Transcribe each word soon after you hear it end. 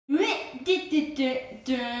Wait,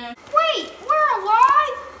 we're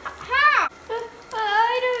alive? How?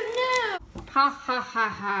 I don't know. Ha ha ha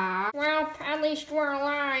ha. Well, at least we're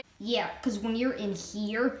alive. Yeah, because when you're in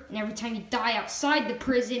here, and every time you die outside the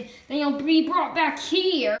prison, then you'll be brought back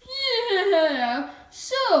here. Yeah.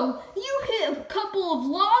 So, you hit a couple of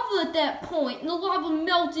lava at that point, and the lava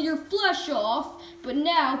melted your flesh off, but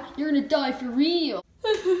now you're gonna die for real.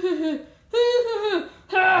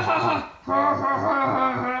 Ah!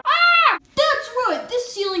 That's right!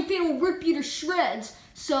 This ceiling fan will rip you to shreds.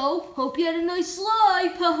 So, hope you had a nice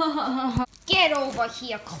life. Get over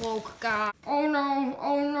here, cloak guy. Oh no,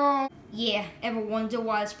 oh no. Yeah, ever wonder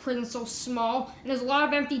why this prison's so small and there's a lot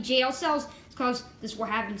of empty jail cells? It's because this is what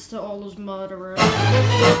happens to all those murderers.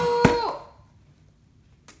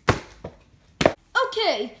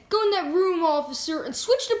 Okay, go in that room, officer, and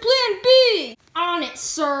switch to plan B! On it,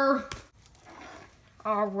 sir.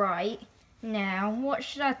 Alright, now what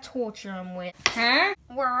should I torture him with? Huh?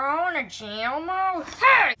 We're on a jail mode?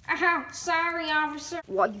 Hey! Sorry, officer.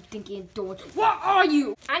 What are you thinking of doing? What are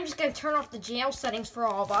you? I'm just gonna turn off the jail settings for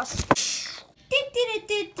all of us.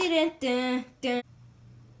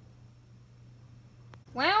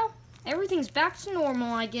 Well, everything's back to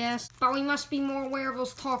normal, I guess. But we must be more aware of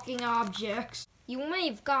those talking objects. You may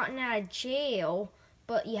have gotten out of jail,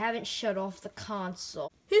 but you haven't shut off the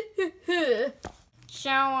console. So,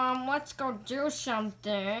 let's go do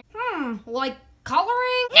something. Like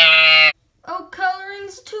coloring? Nah! Oh,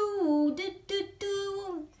 coloring's too,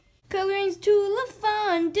 Coloring's too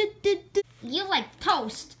fun, You like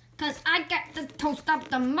toast, 'cause I got the toast up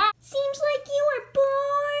the mouth. Seems like you were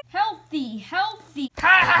born healthy, healthy. Look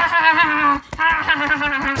at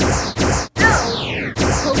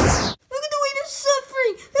the way they're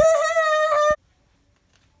suffering.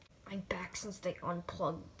 I'm back since they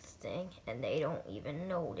unplugged the thing, and they don't even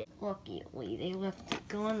notice. Luckily, they left the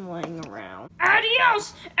gun laying around.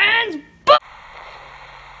 Adios, and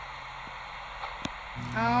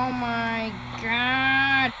oh my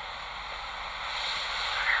god.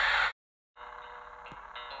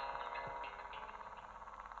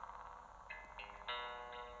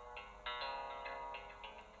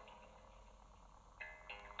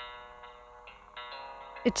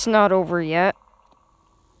 It's not over yet.